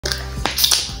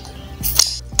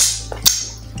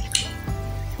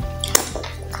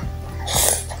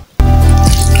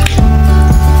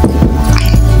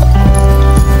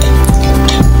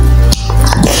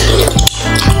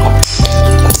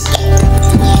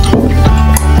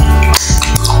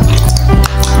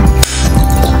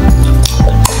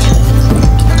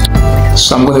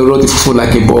I'm going to roll the fufu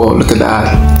like a ball. Look at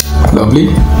that. Lovely.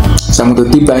 So I'm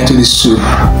going to dip that into the soup.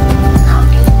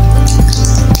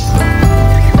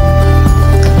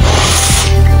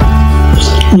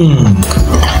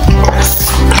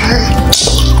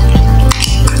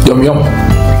 Yum yum.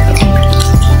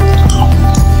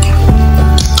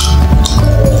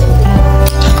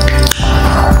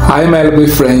 Hi my lovely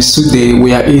friends, today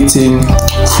we are eating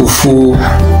fufu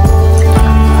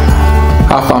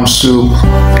Afang soup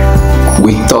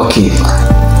with turkey.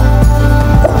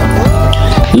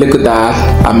 Look at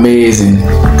that, amazing.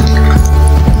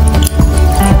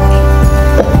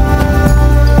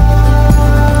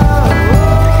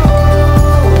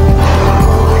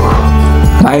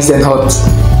 Nice and hot.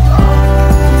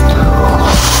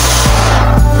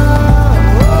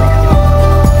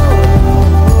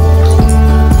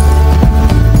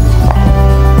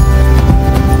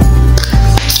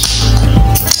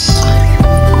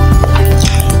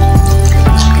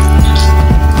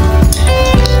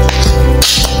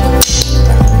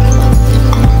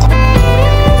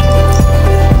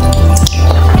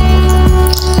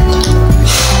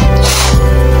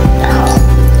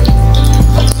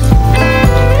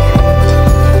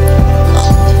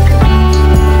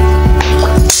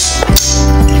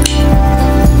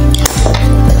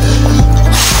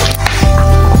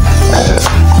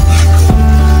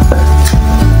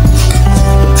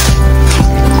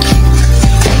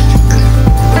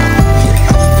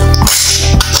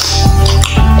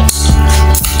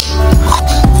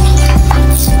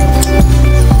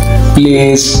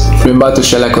 Please remember to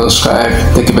share, like, and subscribe.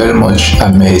 Thank you very much.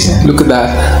 Amazing. Look at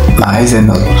that. Nice and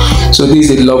hot. So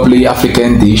this is a lovely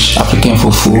African dish, African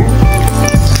fufu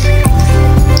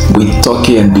with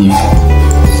turkey and beef.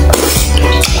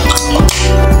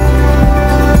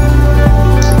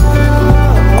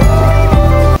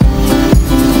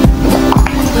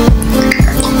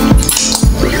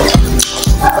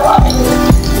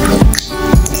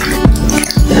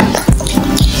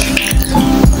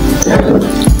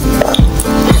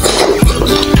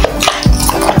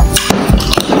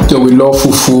 So we love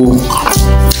fufu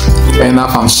and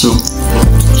Afang soup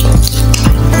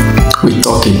with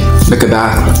turkey. Look at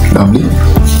that, lovely.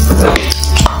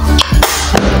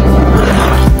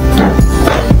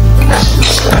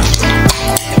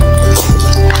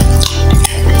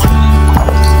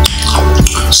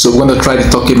 So we're gonna try the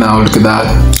turkey now. Look at that.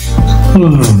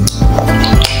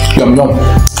 Yum yum.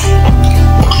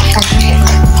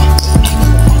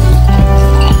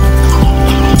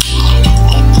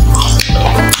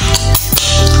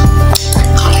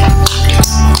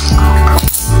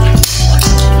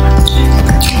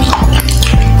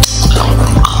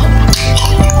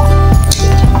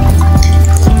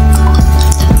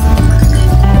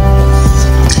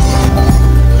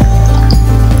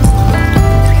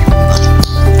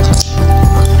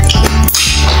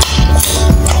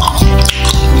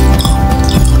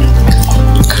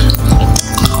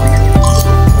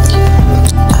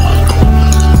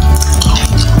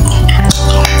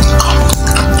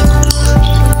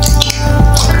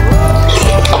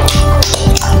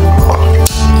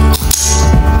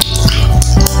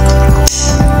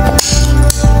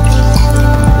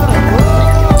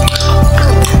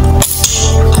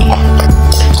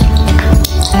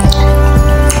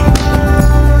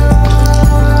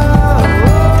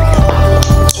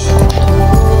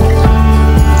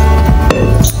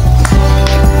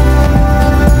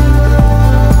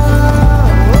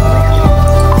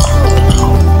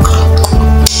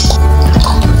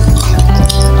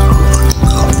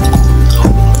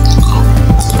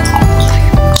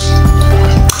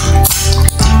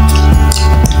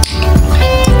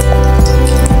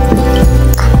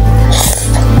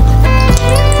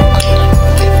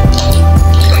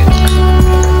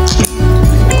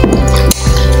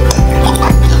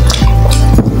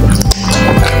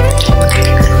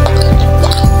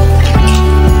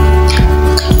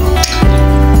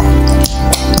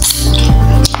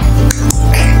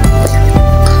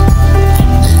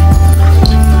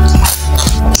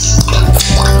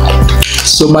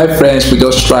 So my friends, we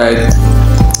just tried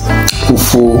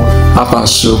fufu Afang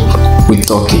soup with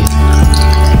turkey.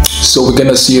 So we're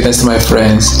gonna see you next time, my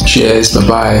friends. Cheers, bye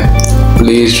bye.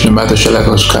 Please remember to share, like,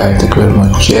 and subscribe. Thank you very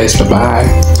much. Cheers, bye bye.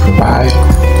 Bye bye.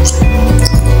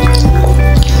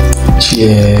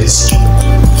 Cheers.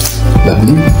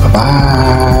 Lovely. Bye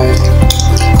bye.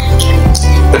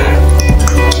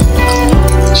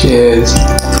 Cheers.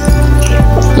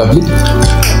 Lovely.